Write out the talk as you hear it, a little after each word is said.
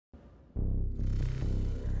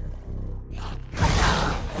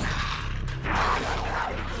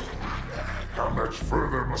much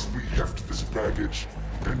further must we heft this baggage?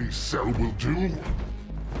 Any cell will do?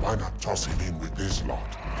 Why not toss him in with this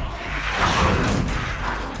lot?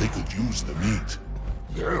 They could use the meat.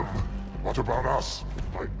 Them? What about us?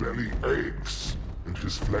 My belly aches, and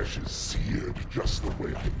his flesh is seared just the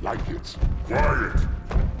way I like it. Quiet!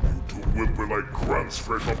 You two whimper like grunts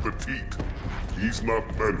fresh off the teat. He's not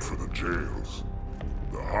meant for the jails.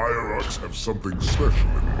 The hierarchs have something special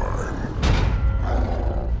in mind.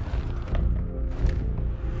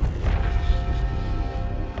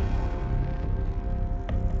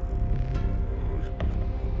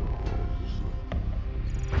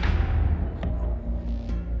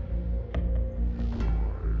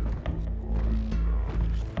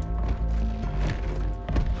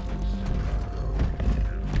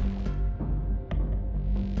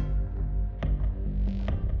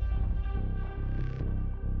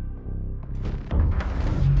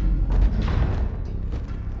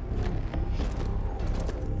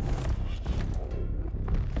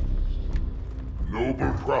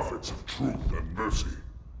 Noble prophets of truth and mercy,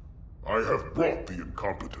 I have brought the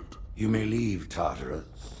incompetent. You may leave, Tartarus.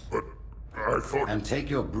 But I thought... And take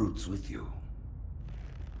your brutes with you.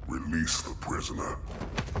 Release the prisoner.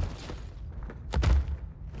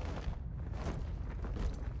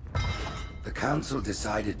 The Council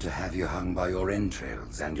decided to have you hung by your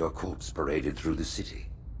entrails and your corpse paraded through the city.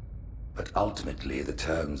 But ultimately, the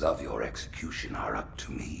terms of your execution are up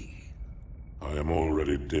to me. I am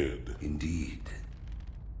already dead. Indeed.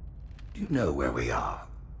 Do you know where we are?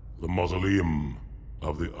 The mausoleum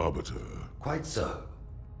of the Arbiter. Quite so.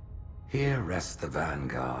 Here rests the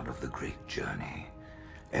vanguard of the great journey.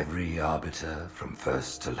 Every Arbiter from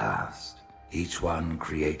first to last. Each one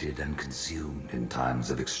created and consumed in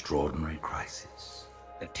times of extraordinary crisis.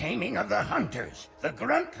 The taming of the Hunters, the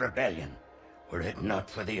Grunt Rebellion. Were it not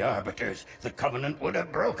for the Arbiters, the Covenant would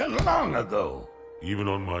have broken long ago. Even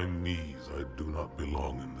on my knees, I do not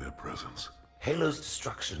belong in their presence. Halo's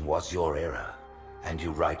destruction was your error, and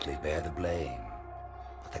you rightly bear the blame.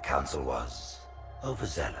 But the Council was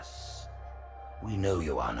overzealous. We know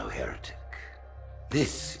you are no heretic.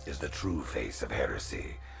 This is the true face of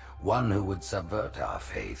heresy, one who would subvert our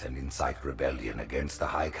faith and incite rebellion against the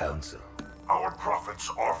High Council. Our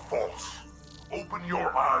prophets are false. Open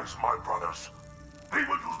your eyes, my brothers. They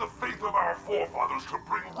will use the faith of our forefathers to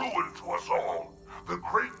bring ruin to us all. The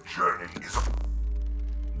great journey is...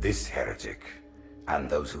 This heretic, and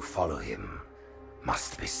those who follow him,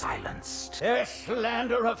 must be silenced. Their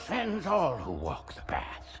slander offends all who walk the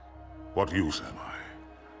path. What use am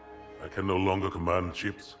I? I can no longer command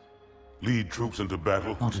ships, lead troops into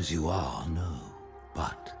battle. Not as you are, no,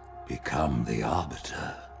 but become the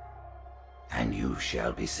Arbiter. And you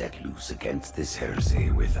shall be set loose against this heresy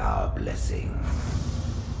with our blessing.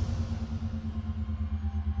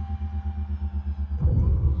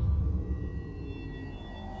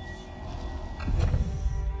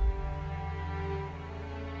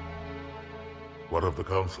 What of the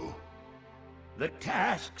Council? The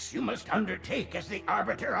tasks you must undertake as the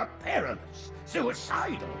Arbiter are perilous,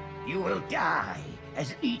 suicidal. You will die,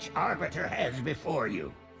 as each Arbiter has before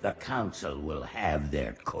you. The Council will have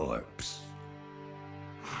their corpse.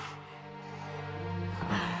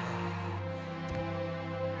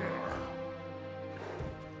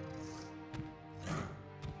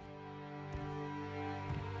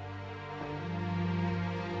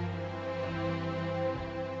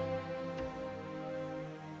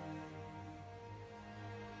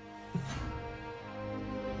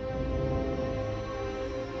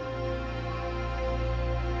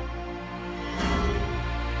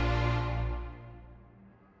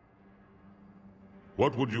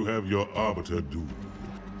 What would you have your Arbiter do?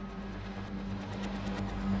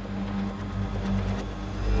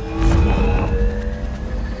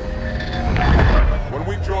 When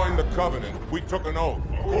we joined the Covenant, we took an oath.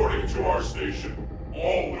 According to our station,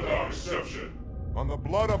 all without exception. On the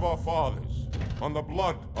blood of our fathers, on the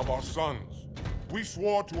blood of our sons, we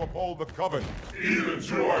swore to uphold the Covenant. Even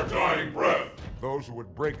to our dying breath. Those who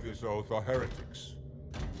would break this oath are heretics,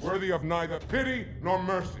 worthy of neither pity nor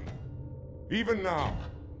mercy. Even now,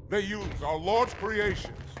 they use our Lord's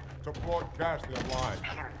creations to broadcast their lies.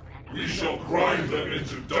 We shall grind them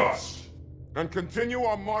into dust. And continue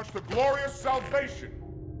our march to glorious salvation.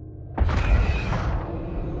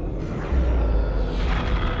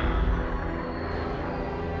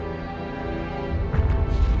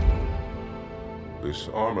 This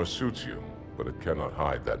armor suits you, but it cannot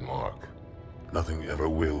hide that mark. Nothing ever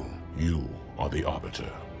will. You are the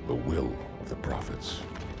Arbiter, the will of the prophets.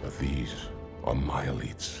 But these are my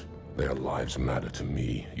elites. Their lives matter to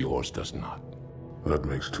me, yours does not. That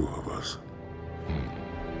makes two of us.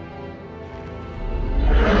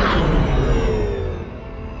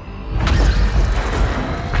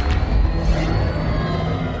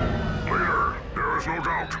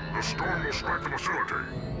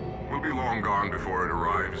 be long gone before it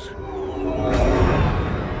arrives.